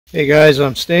Hey guys,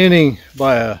 I'm standing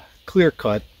by a clear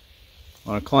cut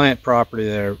on a client property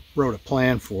that I wrote a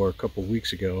plan for a couple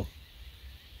weeks ago.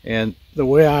 And the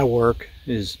way I work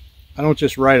is I don't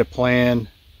just write a plan,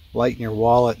 lighten your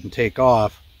wallet and take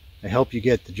off. I help you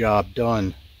get the job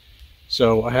done.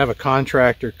 So I have a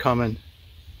contractor coming.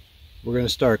 We're going to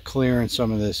start clearing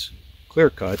some of this clear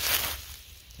cut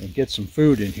and get some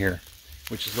food in here,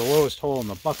 which is the lowest hole in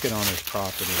the bucket on this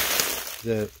property.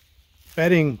 The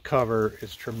bedding cover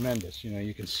is tremendous. You know,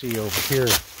 you can see over here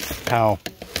how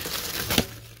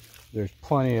there's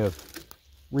plenty of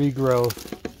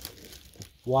regrowth.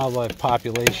 Wildlife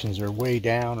populations are way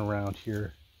down around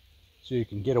here, so you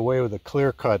can get away with a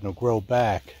clear cut and it'll grow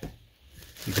back.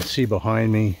 You can see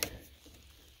behind me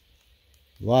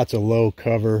lots of low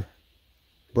cover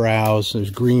browse.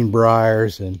 There's green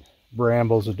briars and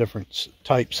brambles of different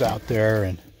types out there,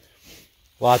 and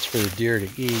lots for the deer to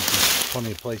eat.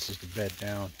 Plenty of places to bed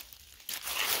down.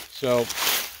 So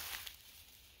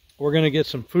we're going to get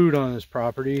some food on this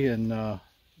property, and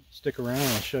stick around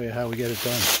and I'll show you how we get it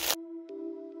done.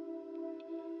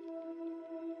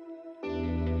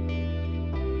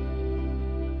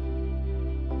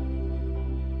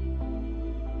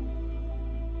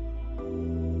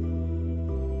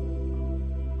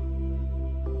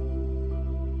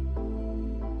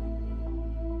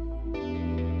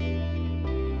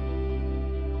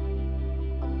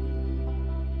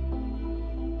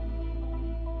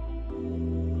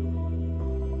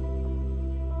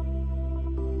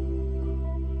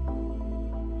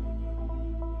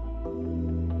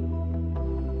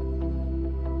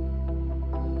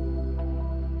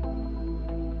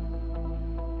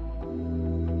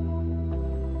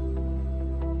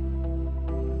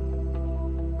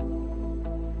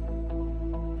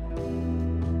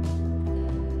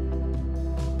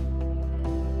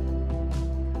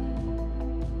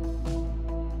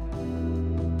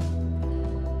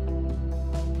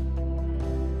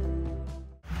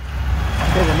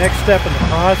 Okay, the next step in the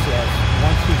process,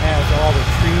 once he has all the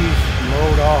trees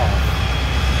mowed off,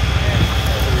 and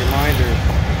as a reminder,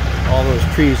 all those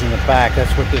trees in the back,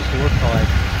 that's what this looked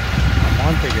like a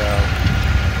month ago.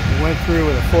 We went through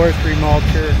with a forestry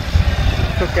mulcher,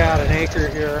 took out an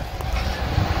acre here.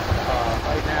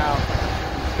 Right now,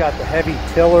 he's got the heavy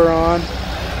tiller on.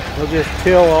 We'll just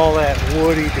till all that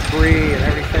woody debris and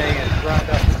everything and grind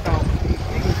up the stumps.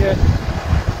 You can get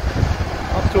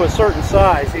up to a certain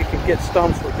size, you can get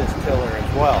stumps with this tiller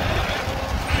as well.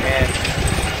 And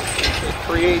it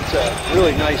creates a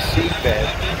really nice seed bed.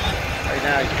 Right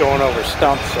now he's going over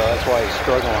stumps, so that's why he's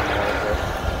struggling a little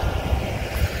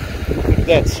bit. Look at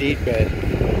that seed bed.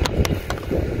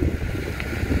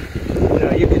 You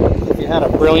know, you could, if you had a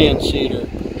brilliant seeder,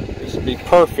 this would be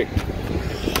perfect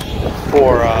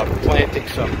for planting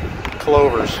some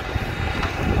clovers.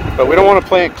 But we don't want to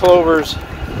plant clovers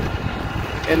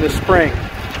in the spring.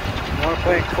 We want to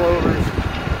plant clovers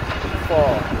in the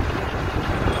fall.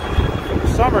 For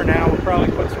the summer now, we'll probably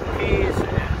put some peas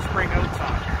and spring oats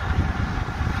on here.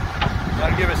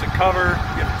 That'll give us a cover,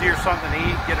 give the deer something to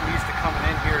eat, get them used to coming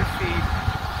in here to feed.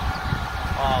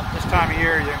 This time of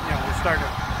year, you know, we're starting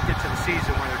to get to the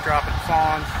season where they're dropping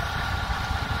fawns,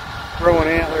 growing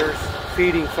antlers,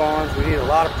 feeding fawns. We need a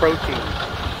lot of protein.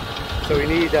 So we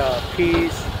need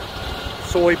peas,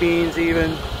 soybeans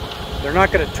even. They're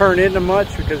not going to turn into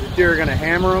much because the deer are going to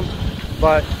hammer them,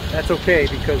 but that's okay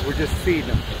because we're just feeding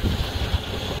them.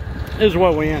 This is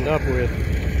what we end up with.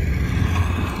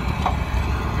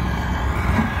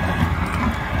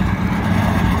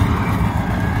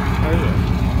 There's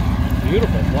a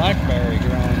beautiful blackberry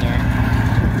growing there.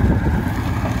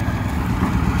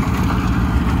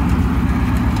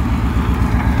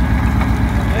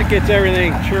 That gets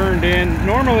everything churned in.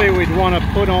 Normally we'd want to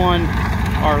put on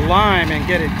our lime and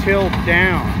get it tilled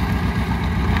down.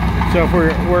 So if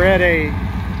we're at an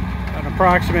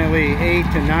approximately 8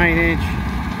 to 9 inch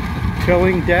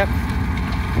tilling depth,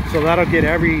 so that'll get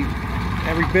every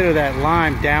bit of that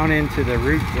lime down into the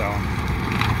root zone.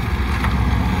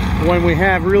 When we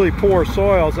have really poor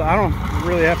soils, I don't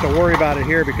really have to worry about it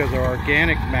here because our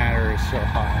organic matter is so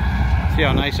high. See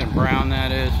how nice and brown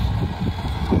that is?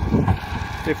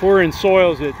 If we're in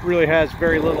soils that really has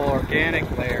very little organic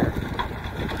layer,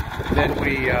 then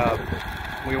we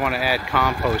want to add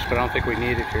compost, but I don't think we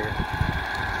need it here.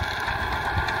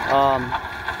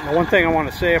 The one thing I want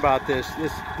to say about this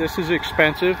is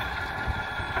expensive.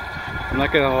 I'm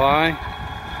not going to lie,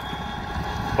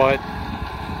 but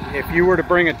if you were to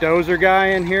bring a dozer guy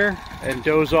in here and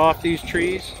doze off these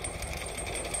trees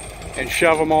and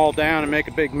shove them all down and make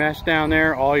a big mess down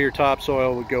there, all your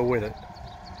topsoil would go with it.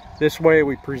 This way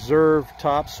we preserve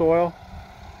topsoil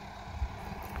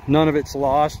None of it's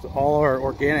lost. All our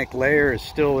organic layer is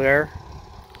still there.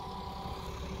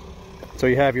 So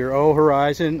you have your O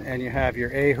horizon and you have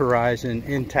your A horizon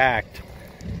intact.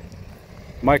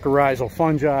 Mycorrhizal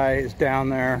fungi is down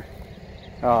there.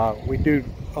 We do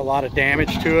a lot of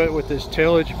damage to it with this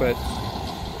tillage, but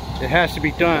it has to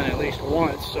be done at least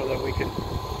once so that we can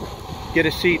get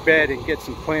a seed bed and get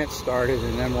some plants started,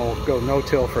 and then we'll go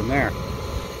no-till from there.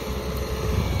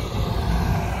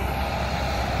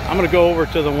 I'm going to go over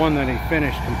to the one that he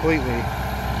finished completely,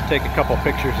 take a couple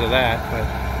pictures of that, but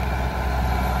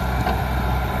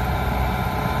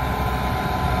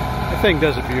the thing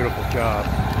does a beautiful job.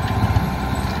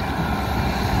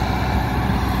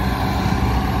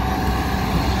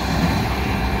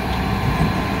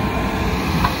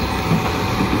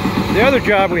 The other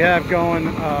job we have going,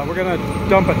 we're going to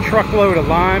dump a truckload of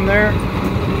lime there,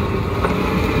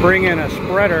 bring in a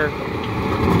spreader,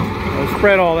 we'll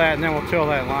spread all that, and then we'll till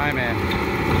that lime in.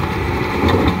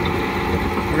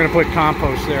 We're going to put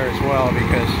compost there as well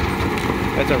because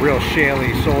that's a real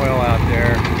shaly soil out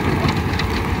there.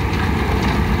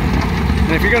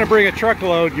 And if you're going to bring a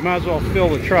truckload, you might as well fill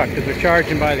the truck because they're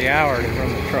charging by the hour to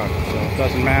run the truck, so it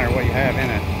doesn't matter what you have in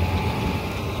it.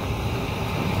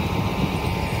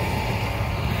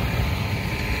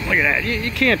 Look at that,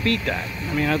 you can't beat that.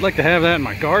 I mean, I'd like to have that in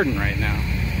my garden right now.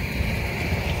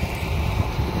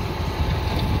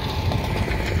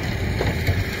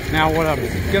 Now what I'm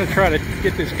going to try to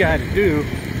get this guy to do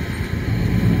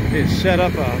is set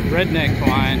up a redneck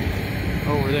blind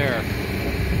over there.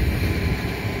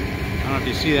 I don't know if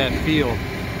you see that field.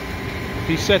 If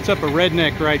he sets up a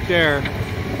redneck right there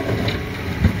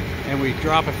and we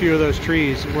drop a few of those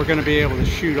trees, we're going to be able to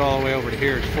shoot all the way over to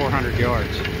here. It's 400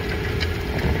 yards.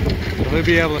 So we'll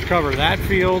be able to cover that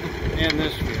field and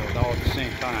this field all at the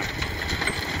same time.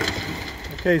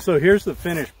 Okay, so here's the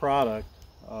finished product.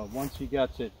 Once he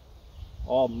gets it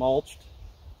all mulched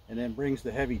and then brings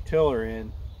the heavy tiller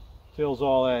in, tills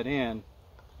all that in,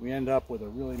 we end up with a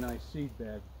really nice seed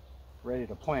bed ready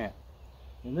to plant.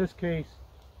 In this case,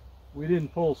 we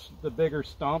didn't pull the bigger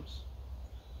stumps.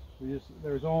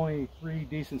 There's only 3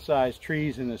 decent sized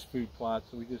trees in this food plot,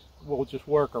 so we'll just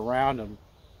work around them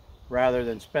rather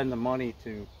than spend the money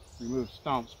to remove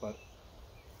stumps. But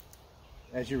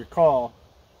as you recall,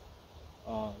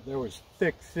 there was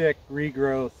thick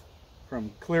regrowth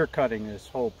from clear cutting this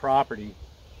whole property,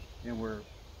 and we're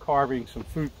carving some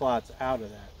food plots out of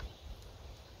that.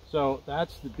 So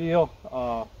that's the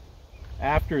deal.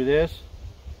 After this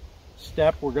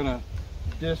step, we're going to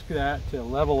disc that to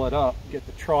level it up, get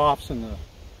the troughs, and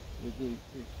the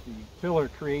tiller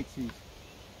creates these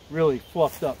really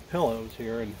fluffed up pillows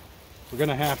here, and we're going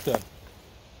to have to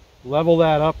level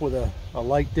that up with a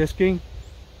light disking.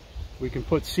 We can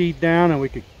put seed down and we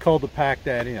could cul-de-pack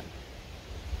that in.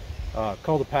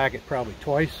 Cul-de-pack it probably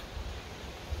twice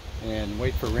and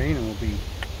wait for rain, and we'll be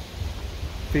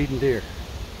feeding deer.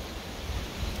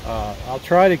 I'll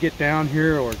try to get down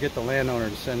here or get the landowner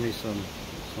to send me some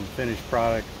finished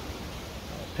product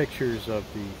pictures of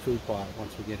the food plot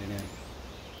once we get it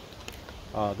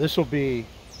in. This will be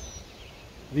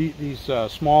these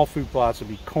small food plots will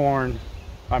be corn.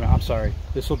 I'm sorry.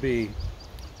 This will be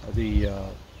the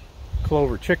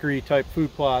clover chicory type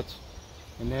food plots,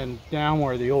 and then down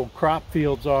where the old crop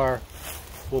fields are,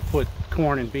 we'll put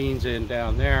corn and beans in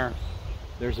down there.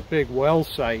 There's a big well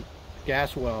site,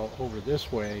 gas well, over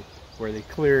this way where they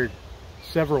cleared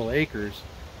several acres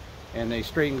and they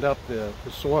straightened up the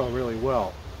soil really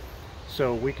well,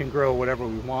 so we can grow whatever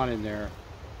we want in there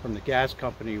from the gas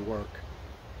company work.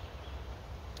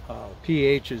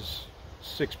 pH is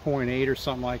 6.8 or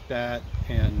something like that,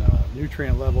 and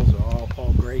nutrient levels are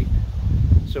all great,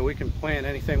 so we can plant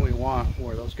anything we want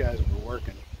where those guys will be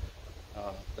working.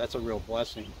 That's a real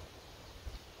blessing.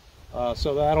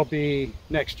 So that'll be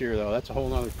next year though. That's a whole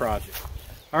nother project.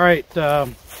 All right,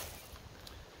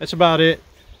 that's about it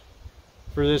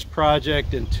for this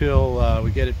project until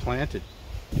we get it planted.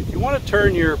 If you want to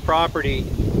turn your property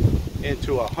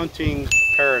into a hunting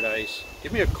paradise,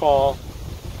 give me a call.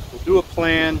 We'll do a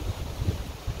plan.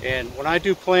 And when I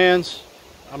do plans,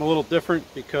 I'm a little different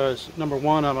because, number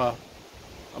one, I'm a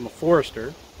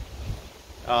forester.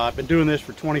 I've been doing this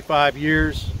for 25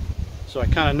 years, so I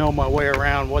kind of know my way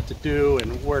around what to do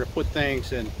and where to put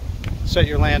things and set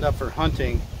your land up for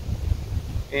hunting.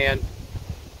 And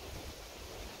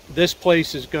this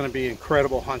place is going to be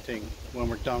incredible hunting when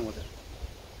we're done with it.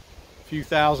 A few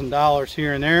 $1,000s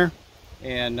here and there,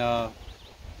 and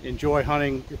enjoy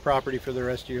hunting your property for the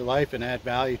rest of your life and add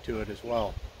value to it as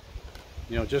well.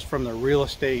 You know, just from the real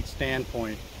estate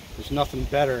standpoint, there's nothing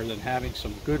better than having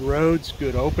some good roads,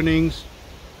 good openings,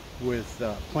 with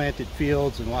planted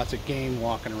fields and lots of game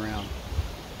walking around.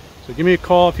 So give me a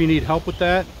call if you need help with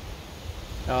that.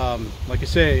 Like I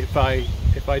say, if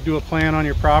I do a plan on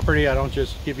your property, I don't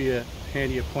just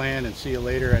hand you a plan and see you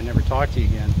later, I never talk to you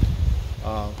again.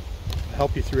 I'll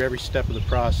help you through every step of the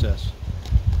process.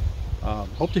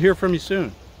 Hope to hear from you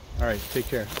soon. All right, take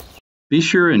care. Be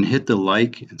sure and hit the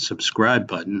like and subscribe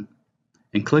button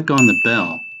and click on the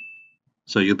bell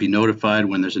so you'll be notified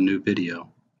when there's a new video.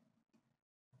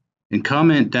 And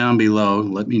comment down below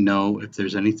and let me know if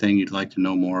there's anything you'd like to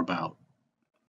know more about.